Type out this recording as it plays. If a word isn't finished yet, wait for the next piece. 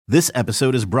This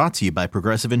episode is brought to you by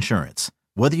Progressive Insurance.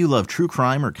 Whether you love true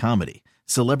crime or comedy,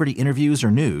 celebrity interviews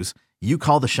or news, you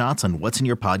call the shots on what's in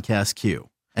your podcast queue.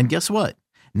 And guess what?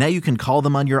 Now you can call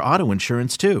them on your auto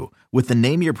insurance too with the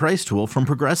Name Your Price tool from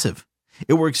Progressive.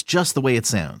 It works just the way it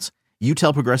sounds. You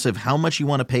tell Progressive how much you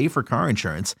want to pay for car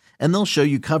insurance, and they'll show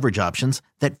you coverage options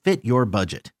that fit your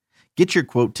budget. Get your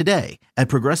quote today at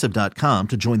Progressive.com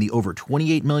to join the over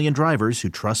 28 million drivers who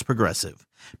trust Progressive.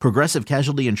 Progressive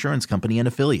Casualty Insurance Company and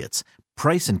Affiliates.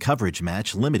 Price and coverage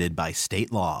match limited by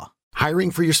state law. Hiring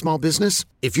for your small business?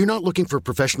 If you're not looking for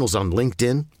professionals on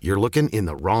LinkedIn, you're looking in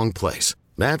the wrong place.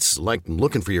 That's like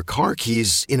looking for your car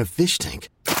keys in a fish tank.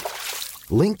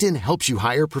 LinkedIn helps you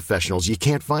hire professionals you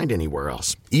can't find anywhere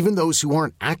else, even those who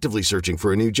aren't actively searching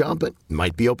for a new job but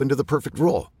might be open to the perfect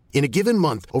role. In a given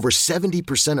month, over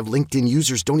 70% of LinkedIn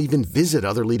users don't even visit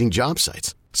other leading job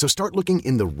sites. So start looking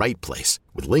in the right place.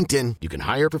 With LinkedIn, you can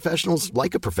hire professionals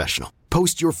like a professional.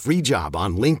 Post your free job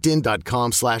on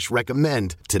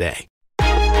linkedin.com/recommend today.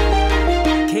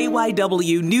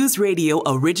 KYW News Radio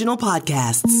original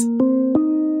podcasts.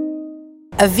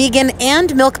 A vegan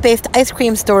and milk-based ice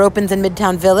cream store opens in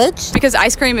Midtown Village. Because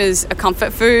ice cream is a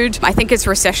comfort food, I think it's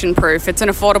recession-proof. It's an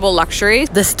affordable luxury.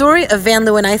 The story of Van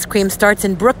Leeuwen Ice Cream starts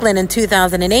in Brooklyn in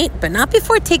 2008, but not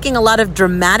before taking a lot of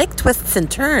dramatic twists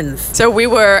and turns. So we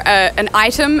were an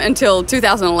item until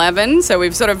 2011, so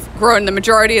we've sort of grown the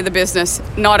majority of the business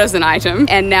not as an item,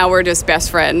 and now we're just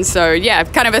best friends. So yeah,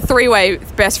 kind of a three-way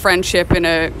best friendship in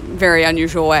a very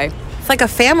unusual way. It's like a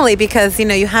family because,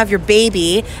 you have your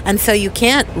baby, and so you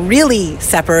can't really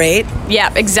separate.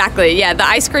 Yeah, exactly. Yeah, the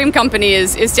ice cream company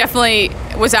is definitely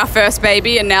was our first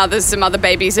baby, and now there's some other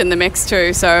babies in the mix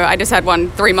too. So I just had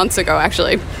one 3 months ago,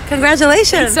 actually.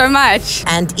 Congratulations. Thanks so much.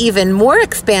 And even more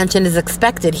expansion is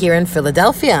expected here in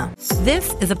Philadelphia.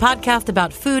 This is a podcast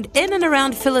about food in and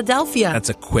around Philadelphia. That's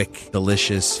a quick,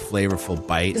 delicious, flavorful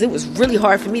bite. It was really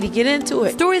hard for me to get into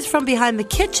it. Stories from behind the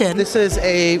kitchen. This is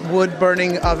a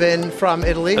wood-burning oven from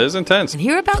Italy. It is intense. And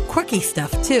hear about quirky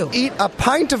stuff, too. Eat a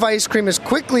pint of ice cream as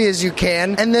quickly as you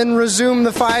can, and then resume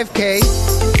the 5K.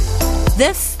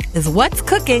 This is What's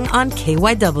Cooking on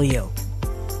KYW.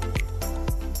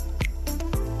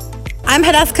 I'm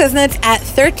Hadass Kuznets at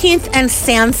 13th and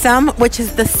Sansom, which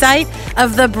is the site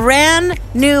of the brand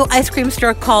new ice cream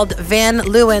store called Van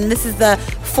Leeuwen. This is the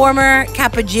former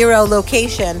Capogiro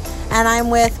location. And I'm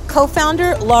with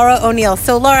co-founder Laura O'Neill.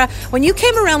 So Laura, when you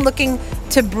came around looking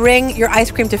to bring your ice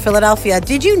cream to Philadelphia,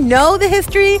 did you know the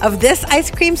history of this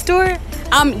ice cream store?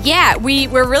 Yeah,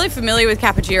 we're really familiar with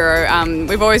Capogiro.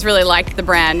 We've always really liked the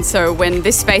brand. So when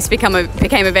this space became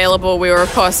available, we were,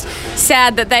 of course,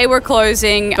 sad that they were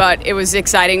closing, but it was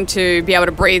exciting to be able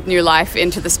to breathe new life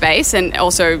into the space and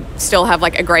also still have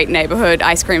like a great neighborhood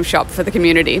ice cream shop for the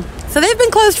community. So they've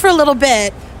been closed for a little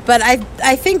bit, but I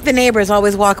think the neighbors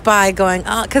always walk by going,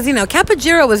 because,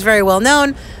 Capogiro was very well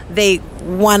known. They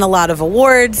won a lot of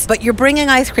awards, but you're bringing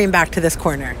ice cream back to this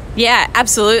corner. Yeah,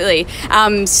 absolutely.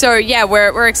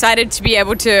 We're excited to be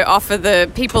able to offer the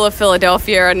people of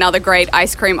Philadelphia another great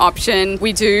ice cream option.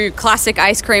 We do classic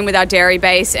ice cream with our dairy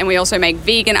base, and we also make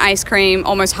vegan ice cream.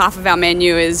 Almost half of our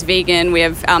menu is vegan. We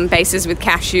have bases with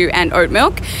cashew and oat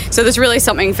milk. So there's really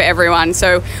something for everyone.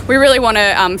 So we really want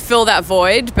to fill that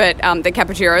void, but the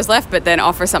Capogiro's left, but then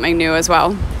offer something new as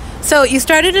well. So you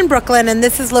started in Brooklyn, and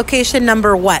this is location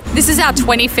number what? This is our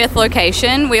 25th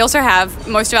location. We also have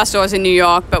most of our stores in New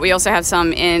York, but we also have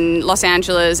some in Los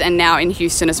Angeles and now in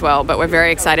Houston as well. But we're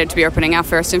very excited to be opening our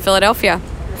first in Philadelphia.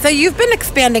 So you've been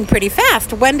expanding pretty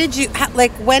fast. When did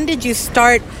you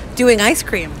start doing ice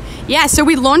cream? Yeah, so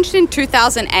we launched in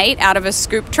 2008 out of a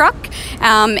scoop truck,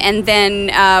 and then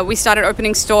we started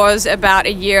opening stores about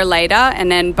a year later,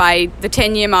 and then by the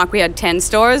 10-year mark we had 10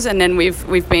 stores, and then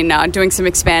we've been doing some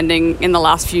expanding in the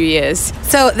last few years.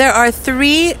 So there are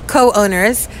 3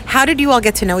 co-owners. How did you all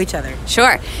get to know each other?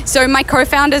 Sure. So my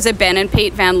co-founders are Ben and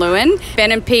Pete Van Leeuwen.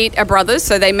 Ben and Pete are brothers,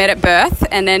 so they met at birth,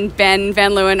 and then Ben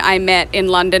Van Leeuwen I met in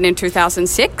London in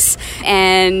 2006,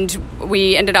 and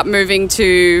we ended up moving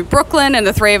to Brooklyn, and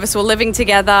the 3 of us were living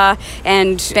together,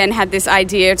 and Ben had this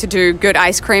idea to do good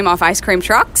ice cream off ice cream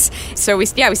trucks. So we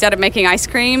started making ice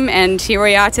cream, and here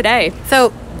we are today.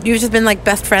 So you've just been like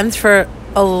best friends for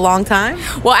a long time?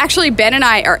 Well, actually, Ben and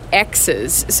I are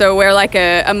exes, so we're like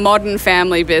a modern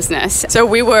family business. So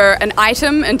we were an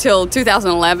item until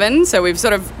 2011, so we've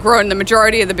sort of grown the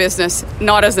majority of the business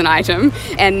not as an item,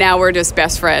 and now we're just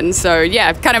best friends. So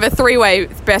yeah, kind of a three-way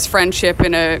best friendship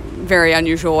in a very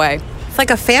unusual way. It's like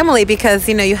a family because,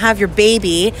 you have your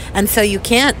baby, and so you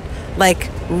can't like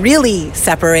really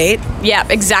separate. Yeah,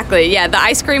 exactly. Yeah, the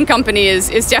ice cream company is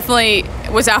definitely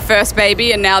was our first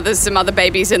baby, and now there's some other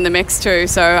babies in the mix too.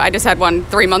 So I just had one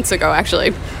 3 months ago,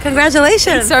 actually. Congratulations.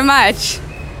 Thanks so much.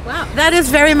 Wow, that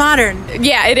is very modern.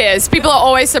 Yeah, it is. People are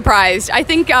always surprised. I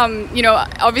think,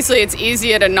 obviously it's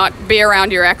easier to not be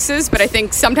around your exes, but I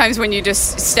think sometimes when you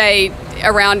just stay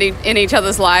around in each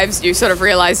other's lives, you sort of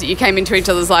realize that you came into each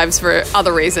other's lives for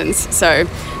other reasons. So,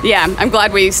 yeah, I'm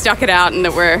glad we stuck it out and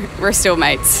that we're still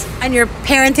mates. And you're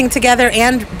parenting together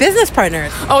and business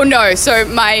partners. Oh, no. So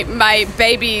my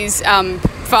baby's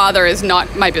father is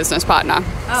not my business partner.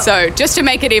 Oh. So just to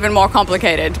make it even more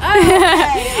complicated. Oh,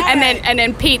 okay. And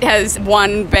then Pete has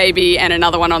one baby and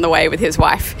another one on the way with his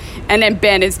wife. And then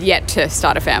Ben is yet to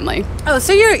start a family. Oh,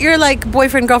 so you're like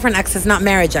boyfriend, girlfriend exes, not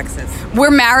marriage exes.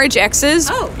 We're marriage exes.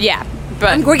 Oh. Yeah.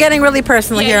 But we're getting really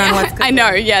personal here on what's good. I know,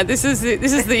 yeah. This is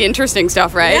the interesting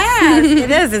stuff, right? Yes,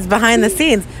 it is. It's behind the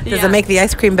scenes. Does it make the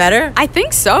ice cream better? I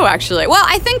think so, actually. Well,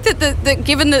 I think that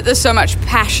given that there's so much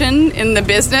passion in the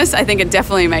business, I think it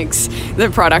definitely makes the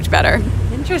product better.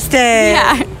 Interesting.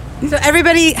 Yeah. So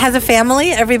everybody has a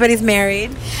family? Everybody's married?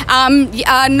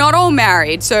 Not all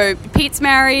married. So Pete's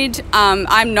married.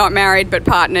 I'm not married but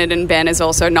partnered, and Ben is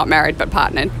also not married but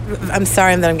partnered. I'm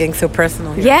sorry that I'm getting so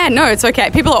personal here. Yeah, no, it's okay.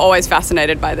 People are always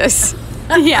fascinated by this.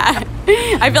 Yeah.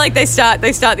 I feel like they start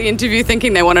the interview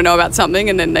thinking they want to know about something,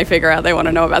 and then they figure out they want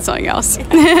to know about something else.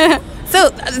 So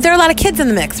there are a lot of kids in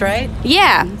the mix, right?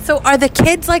 Yeah. So are the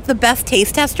kids like the best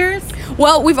taste testers?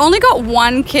 Well, we've only got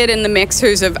one kid in the mix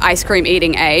who's of ice cream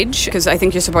eating age, because I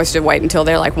think you're supposed to wait until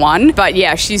they're like 1. But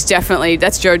yeah, that's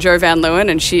JoJo Van Leeuwen,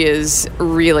 and she is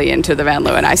really into the Van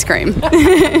Leeuwen ice cream.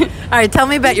 All right, tell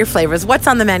me about your flavors. What's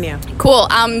on the menu? Cool.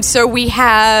 So we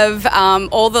have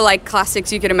all the like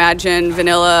classics you could imagine: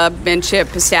 vanilla, mint chip,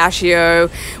 pistachio.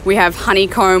 We have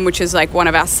honeycomb, which is like one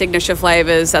of our signature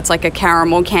flavors. That's like a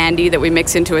caramel candy that we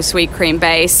mix into a sweet cream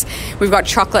base. We've got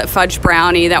chocolate fudge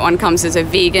brownie. That one comes as a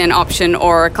vegan option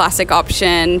or a classic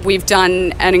option. We've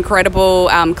done an incredible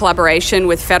collaboration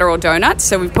with Federal Donuts.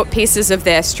 So we've put pieces of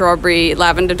their strawberry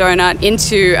lavender donut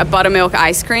into a buttermilk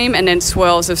ice cream and then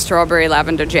swirls of strawberry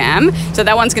lavender jam. So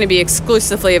that one's going to be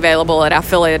exclusively available at our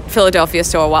Philadelphia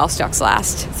store while stocks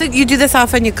last. So you do this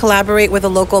often? You collaborate with a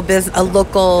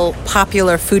local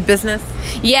popular food business?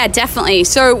 Yeah, definitely.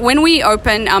 So when we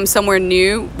open somewhere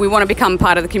new, we want to become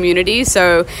part of the community.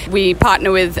 So we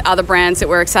partner with other brands that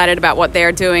we're excited about what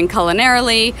they're doing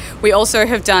culinarily. We also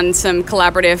have done some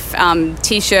collaborative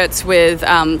T-shirts with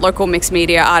local mixed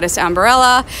media artist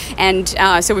Umbrella. And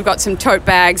so we've got some tote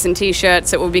bags and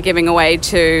T-shirts that we'll be giving away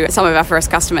to some of our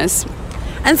first customers.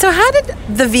 And so how did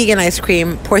the vegan ice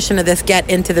cream portion of this get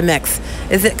into the mix?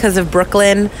 Is it because of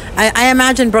Brooklyn? I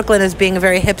imagine Brooklyn as being a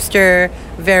very hipster,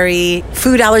 very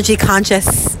food allergy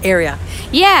conscious area.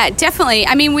 Yeah, definitely.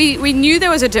 I mean, we knew there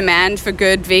was a demand for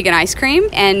good vegan ice cream,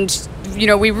 and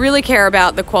we really care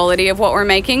about the quality of what we're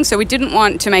making, so we didn't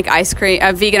want to make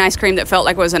vegan ice cream that felt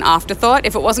like it was an afterthought.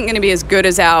 If it wasn't going to be as good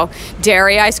as our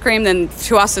dairy ice cream, then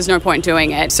to us there's no point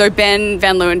doing it. So Ben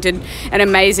Van Leeuwen did an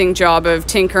amazing job of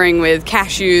tinkering with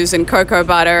cashews and cocoa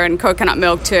butter and coconut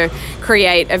milk to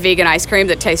create a vegan ice cream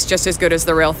that tastes just as good as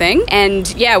the real thing. And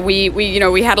yeah,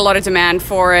 we had a lot of demand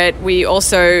for it. We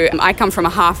also, I come from a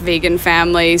half vegan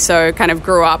family, so kind of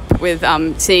grew up with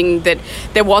seeing that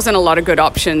there wasn't a lot of good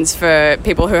options for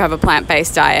people who have a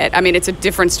plant-based diet. I mean, it's a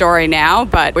different story now,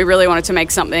 but we really wanted to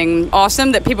make something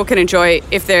awesome that people can enjoy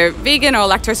if they're vegan or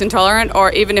lactose intolerant,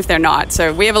 or even if they're not.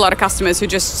 So we have a lot of customers who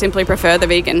just simply prefer the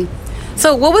vegan.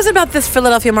 So what was it about this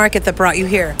Philadelphia market that brought you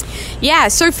here? Yeah,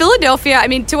 so Philadelphia, I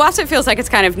mean, to us it feels like it's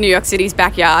kind of New York City's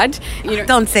backyard.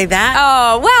 Don't say that.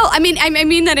 Oh, well, I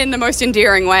mean that in the most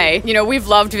endearing way. We've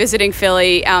loved visiting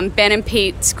Philly. Ben and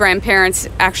Pete's grandparents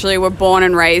actually were born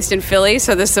and raised in Philly,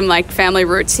 so there's some like family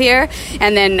roots here.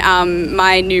 And then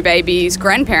my new baby's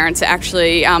grandparents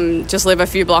actually just live a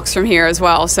few blocks from here as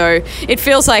well. So it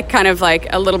feels like kind of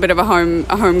like a little bit of a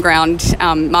home ground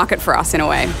market for us in a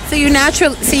way. So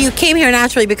you came here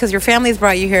naturally because your family's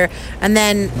brought you here, and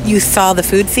then you saw the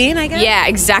food scene, I guess? Yeah,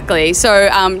 exactly. So,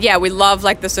 we love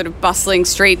like the sort of bustling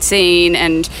street scene,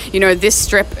 and, this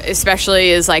strip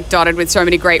especially is like dotted with so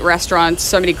many great restaurants,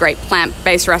 so many great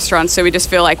plant-based restaurants, so we just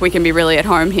feel like we can be really at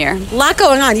home here. A lot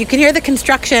going on. You can hear the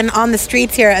construction on the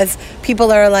streets here as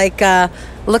people are like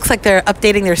looks like they're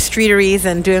updating their streeteries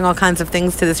and doing all kinds of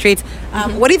things to the streets.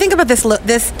 What do you think about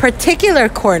this particular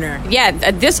corner? Yeah,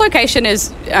 this location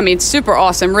is, super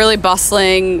awesome, really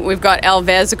bustling. We've got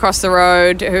Alves across the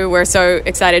road, who we're so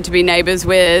excited to be neighbors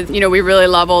with. We really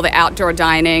love all the outdoor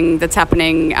dining that's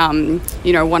happening,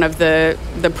 one of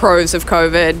the pros of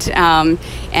COVID.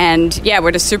 And yeah,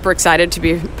 we're just super excited to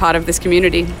be part of this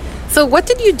community. So what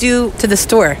did you do to the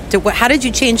store? How did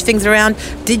you change things around?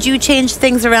 Did you change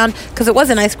things around? Because it was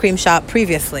an ice cream shop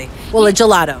previously. Well, a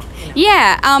gelato.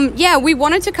 Yeah, we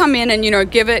wanted to come in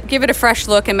and, give it a fresh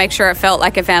look and make sure it felt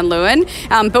like a Van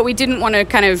Leeuwen. But we didn't want to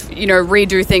kind of,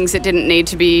 redo things that didn't need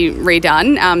to be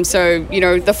redone. So,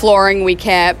 the flooring we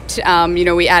kept,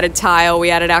 we added tile,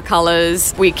 we added our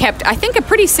colors. We kept, I think, a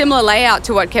pretty similar layout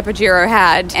to what Capogiro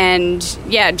had. And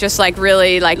yeah, just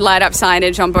really light up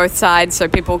signage on both sides so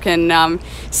people can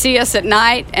see us at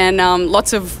night, and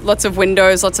lots of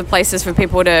windows, lots of places for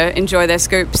people to enjoy their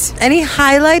scoops. Any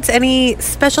highlights, any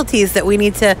specialties that we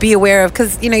need to be aware of?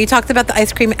 Because, you talked about the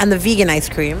ice cream and the vegan ice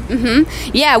cream.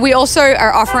 Mm-hmm. Yeah, we also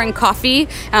are offering coffee.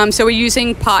 So we're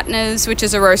using Partners, which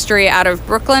is a roastery out of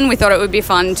Brooklyn. We thought it would be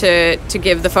fun to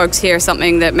give the folks here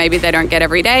something that maybe they don't get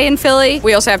every day in Philly.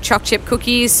 We also have choc chip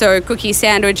cookies, so cookie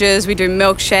sandwiches. We do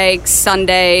milkshakes,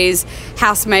 sundaes,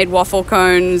 house-made waffle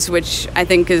cones, which I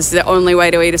think is the only way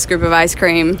to eat a scoop of ice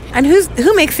cream. And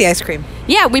who makes the ice cream?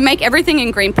 Yeah, we make everything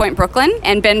in Greenpoint, Brooklyn,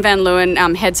 and Ben Van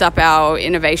Leeuwen heads up our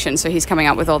innovation, so he's coming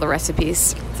up with all the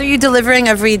recipes. So you're delivering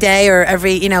every day or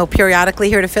every, periodically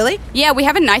here to Philly? Yeah, we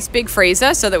have a nice big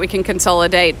freezer so that we can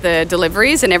consolidate the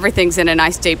deliveries, and everything's in a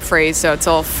nice deep freeze, so it's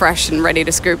all fresh and ready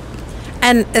to scoop.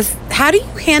 And how do you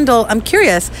handle, I'm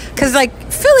curious, because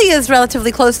Philly is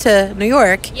relatively close to New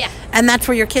York. Yeah. And that's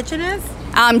where your kitchen is?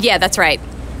 Yeah, that's right.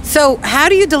 So how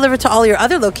do you deliver to all your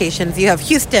other locations? You have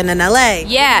Houston and LA.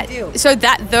 Yeah, so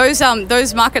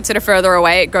those markets that are further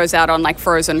away, it goes out on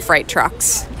frozen freight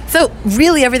trucks. So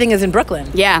really everything is in Brooklyn?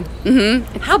 Yeah.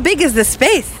 Mm-hmm. How big is the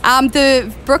space?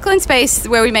 The Brooklyn space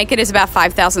where we make it is about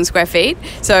 5,000 square feet.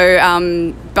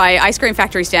 So by ice cream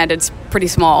factory standards, pretty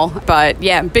small. But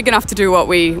yeah, big enough to do what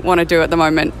we want to do at the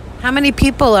moment. How many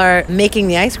people are making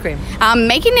the ice cream?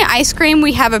 Making the ice cream,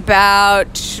 we have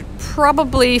about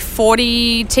probably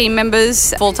 40 team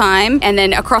members full-time, and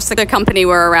then across the company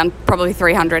we're around probably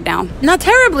 300 now. Not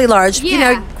terribly large,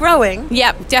 growing.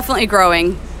 Yep, definitely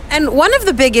growing. And one of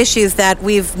the big issues that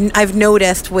I've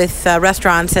noticed with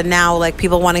restaurants and now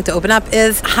people wanting to open up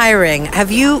is hiring.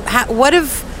 Have you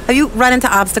run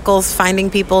into obstacles finding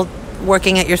people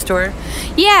working at your store?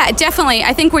 Yeah, definitely.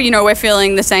 I think we're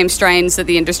feeling the same strains that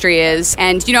the industry is,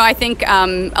 and I think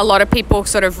a lot of people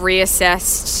sort of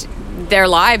reassessed their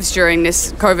lives during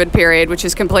this COVID period, which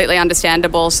is completely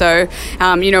understandable. So,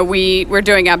 we're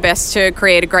doing our best to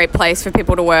create a great place for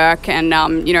people to work and,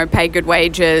 pay good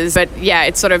wages. But yeah,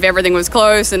 it's sort of everything was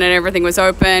closed and then everything was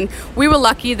open. We were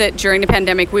lucky that during the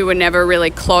pandemic, we were never really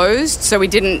closed. So we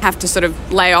didn't have to sort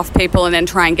of lay off people and then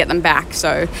try and get them back.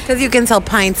 So, because you can sell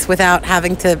pints without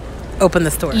having to open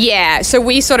the store. Yeah, so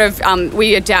we sort of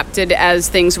we adapted as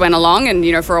things went along,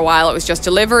 and for a while it was just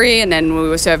delivery, and then we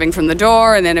were serving from the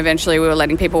door, and then eventually we were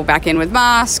letting people back in with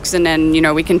masks, and then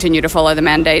we continue to follow the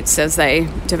mandates as they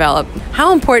develop.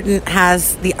 How important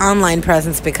has the online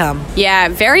presence become? Yeah,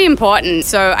 very important.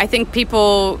 So I think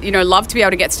people love to be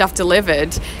able to get stuff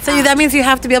delivered. So that means you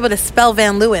have to be able to spell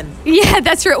Van Leeuwen. Yeah,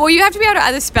 that's right. Well, you have to be able to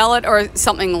either spell it or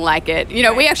something like it.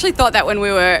 We actually thought that when we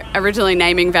were originally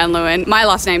naming Van Leeuwen. My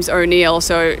last name's O'Neill,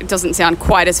 so it doesn't sound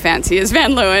quite as fancy as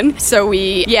Van Leeuwen. So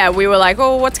we were like,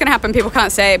 oh, what's going to happen? People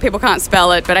can't say it, people can't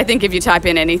spell it. But I think if you type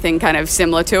in anything kind of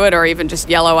similar to it, or even just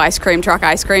yellow ice cream, truck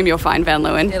ice cream, you'll find Van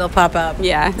Leeuwen. It'll pop up.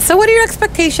 Yeah. So what are your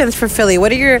expectations for Philly?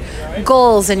 What are your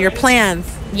goals and your plans?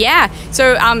 Yeah,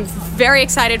 so I'm very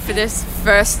excited for this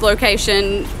first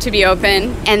location to be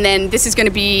open, and then this is going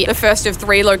to be the first of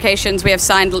 3 locations. We have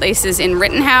signed leases in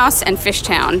Rittenhouse and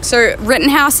Fishtown. So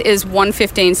Rittenhouse is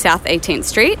 115 South 18th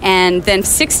Street, and then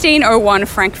 1601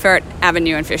 Frankfurt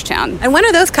Avenue in Fishtown. And when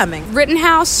are those coming?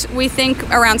 Rittenhouse, we think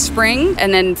around spring,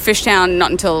 and then Fishtown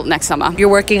not until next summer. You're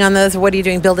working on those. What are you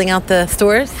doing, building out the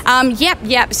stores?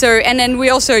 Yep. So, and then we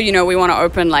also, we want to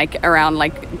open around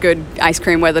good ice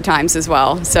cream weather times as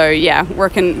well. So yeah,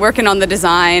 working on the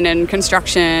design and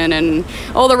construction and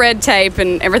all the red tape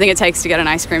and everything it takes to get an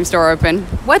ice cream store open.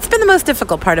 What's been the most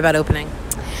difficult part about opening?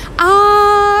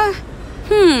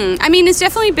 I mean, there's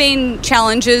definitely been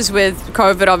challenges with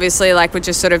COVID, obviously, with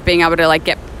just sort of being able to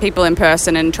get people in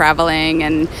person and traveling,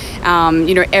 and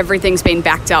everything's been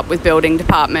backed up with building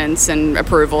departments and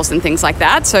approvals and things like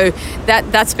that. So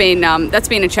that's been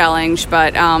a challenge,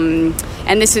 but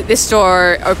And this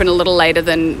store opened a little later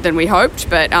than we hoped,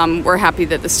 but we're happy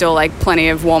that there's still like plenty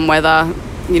of warm weather,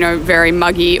 very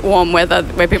muggy, warm weather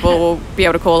where people will be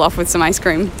able to cool off with some ice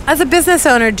cream. As a business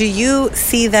owner, do you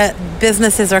see that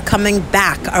businesses are coming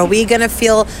back? Are we going to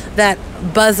feel that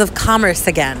buzz of commerce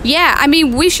again? Yeah, I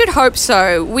mean, we should hope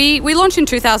so. We launched in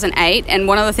 2008, and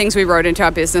one of the things we wrote into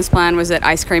our business plan was that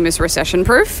ice cream is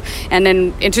recession-proof. And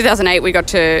then in 2008, we got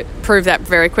to prove that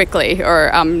very quickly.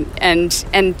 And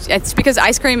it's because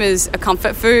ice cream is a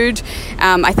comfort food.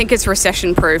 I think it's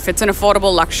recession-proof. It's an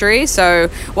affordable luxury. So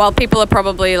while people are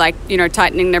probably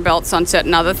tightening their belts on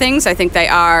certain other things, I think they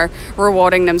are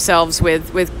rewarding themselves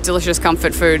with delicious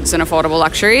comfort foods and affordable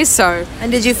luxuries. So,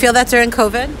 and did you feel that during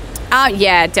COVID?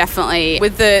 Yeah, definitely.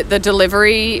 With the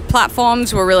delivery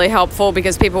platforms were really helpful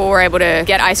because people were able to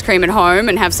get ice cream at home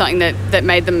and have something that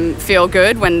made them feel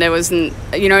good when there wasn't,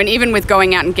 and even with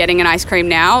going out and getting an ice cream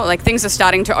now, like things are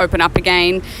starting to open up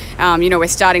again. We're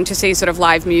starting to see sort of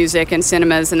live music and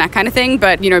cinemas and that kind of thing.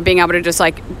 But, being able to just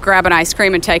like grab an ice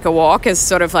cream and take a walk is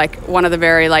sort of like one of the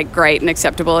very like great and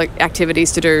acceptable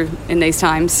activities to do in these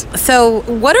times. So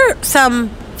what are some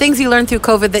things you learned through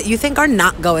COVID that you think are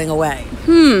not going away?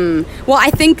 Well, I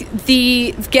think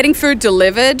the getting food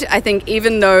delivered, I think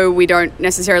even though we don't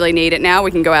necessarily need it now,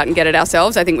 we can go out and get it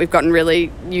ourselves. I think we've gotten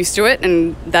really used to it,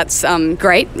 and that's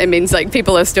great. It means like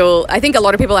people are still, I think a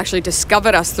lot of people actually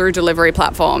discovered us through delivery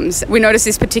platforms. We noticed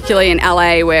this particularly in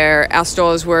LA where our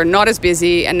stores were not as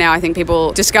busy, and now I think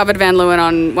people discovered Van Leeuwen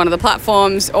on one of the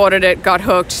platforms, ordered it, got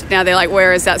hooked. Now they're like,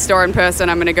 where is that store in person?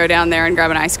 I'm going to go down there and grab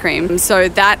an ice cream. So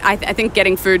that, I think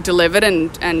getting food delivered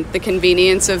and the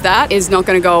convenience of that is not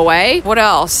going to go away. What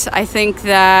else? I think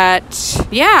that,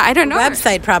 I don't know. The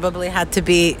website probably had to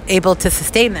be able to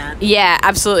sustain that. Yeah,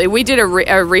 absolutely. We did a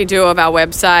redo of our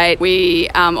website. We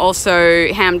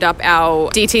also hammed up our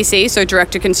DTC, so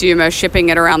direct-to-consumer, shipping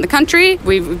it around the country.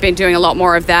 We've been doing a lot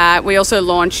more of that. We also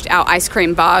launched our ice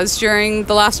cream bars during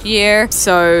the last year.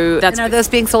 So that's. And are those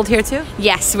being sold here too?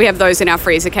 Yes, we have those in our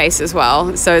freezer case as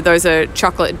well. So those are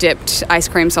chocolate-dipped ice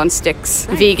creams on sticks,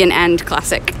 vegan and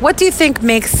classic. What do you think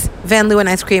makes Van Leeuwen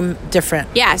ice cream different?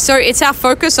 Yeah, so it's our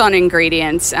focus on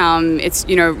ingredients. It's,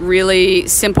 really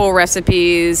simple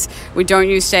recipes. We don't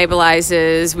use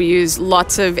stabilizers. We use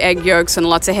lots of egg yolks and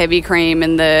lots of heavy cream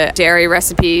in the dairy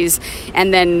recipes.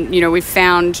 And then, we've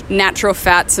found natural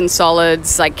fats and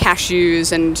solids like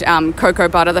cashews and cocoa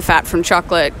butter, the fat from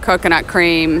chocolate, coconut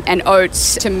cream, and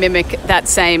oats to mimic that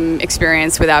same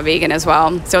experience with our vegan as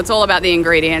well. So it's all about the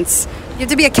ingredients. You have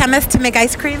to be a chemist to make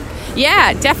ice cream?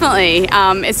 Yeah, definitely.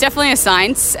 It's definitely a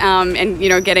science, and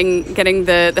getting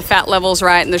the fat levels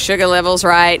right and the sugar levels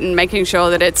right, and making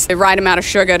sure that it's the right amount of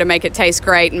sugar to make it taste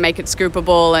great and make it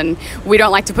scoopable. And we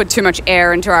don't like to put too much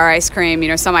air into our ice cream.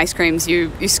 Some ice creams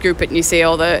you scoop it and you see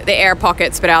all the air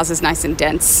pockets, but ours is nice and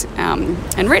dense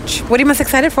and rich. What are you most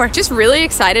excited for? Just really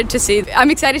excited to see.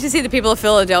 I'm excited to see the people of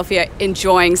Philadelphia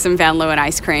enjoying some Van Leeuwen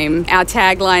ice cream. Our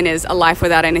tagline is "A life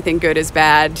without anything good is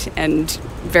bad," and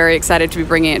very excited to be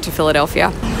bringing it to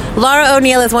Philadelphia. Laura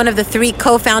O'Neill is one of the 3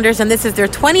 co-founders, and this is their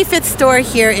 25th store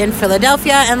here in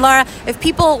Philadelphia. And Laura, if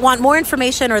people want more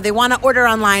information or they want to order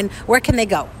online, where can they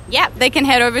go? Yeah, they can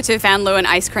head over to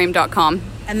vanleeuwenicecream.com.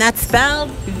 And that's spelled?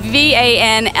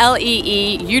 VANLEEUWEN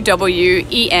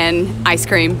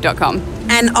icecream.com.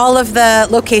 And all of the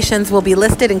locations will be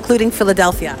listed, including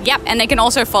Philadelphia. Yep, and they can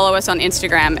also follow us on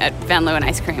Instagram at Van Leeuwen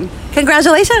Ice Cream.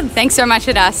 Congratulations. Thanks so much,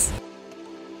 Hadas.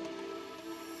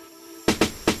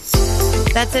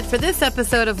 That's it for this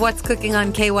episode of What's Cooking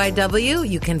on KYW.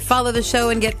 You can follow the show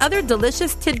and get other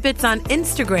delicious tidbits on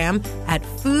Instagram at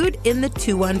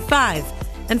foodinthe215.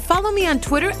 And follow me on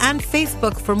Twitter and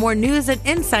Facebook for more news and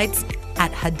insights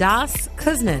at Hadas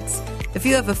Kuznits. If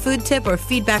you have a food tip or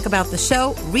feedback about the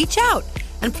show, reach out.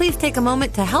 And please take a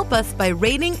moment to help us by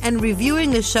rating and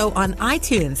reviewing the show on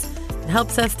iTunes. It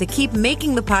helps us to keep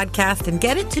making the podcast and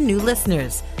get it to new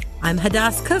listeners. I'm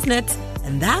Hadas Kuznits,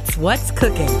 and that's What's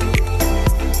Cooking.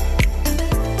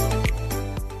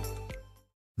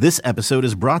 This episode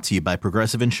is brought to you by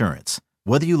Progressive Insurance.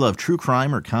 Whether you love true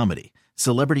crime or comedy,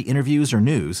 celebrity interviews or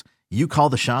news, you call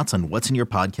the shots on what's in your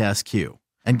podcast queue.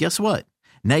 And guess what?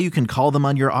 Now you can call them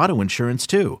on your auto insurance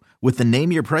too with the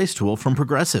Name Your Price tool from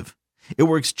Progressive. It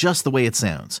works just the way it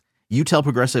sounds. You tell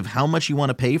Progressive how much you want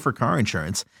to pay for car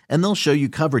insurance, and they'll show you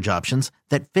coverage options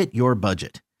that fit your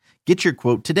budget. Get your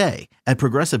quote today at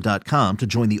Progressive.com to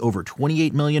join the over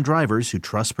 28 million drivers who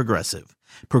trust Progressive.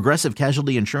 Progressive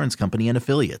Casualty Insurance Company and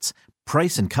Affiliates.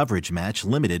 Price and coverage match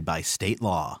limited by state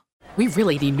law. We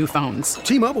really need new phones.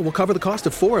 T-Mobile will cover the cost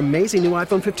of 4 amazing new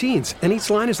iPhone 15s, and each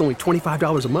line is only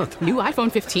 $25 a month. New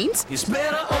iPhone 15s? It's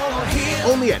better over here.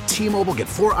 Only at T-Mobile, get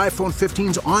 4 iPhone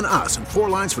 15s on us and 4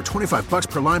 lines for $25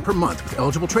 per line per month with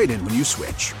eligible trade-in when you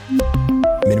switch.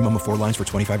 Minimum of 4 lines for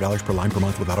 $25 per line per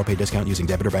month with autopay discount using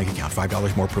debit or bank account.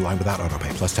 $5 more per line without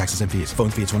autopay, plus taxes and fees. Phone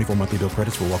fee at 24 monthly bill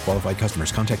credits for well-qualified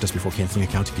customers. Contact us before canceling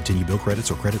account to continue bill credits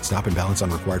or credit stop and balance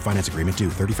on required finance agreement due.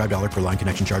 $35 per line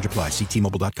connection charge applies. See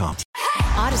T-Mobile.com.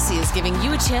 Odyssey is giving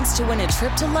you a chance to win a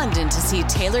trip to London to see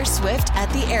Taylor Swift at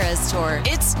the Eras Tour.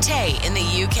 It's Tay in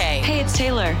the UK. Hey, it's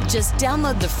Taylor. Just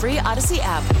download the free Odyssey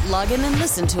app, log in and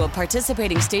listen to a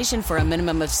participating station for a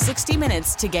minimum of 60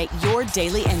 minutes to get your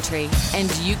daily entry. And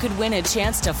you could win a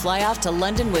chance to fly off to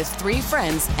London with 3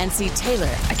 friends and see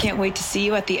Taylor. I can't wait to see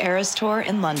you at the Eras Tour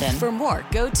in London. For more,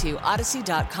 go to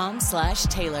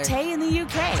odyssey.com/Taylor. Tay in the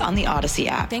UK. It's on the Odyssey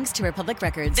app. Thanks to Republic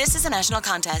Records. This is a national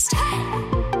contest.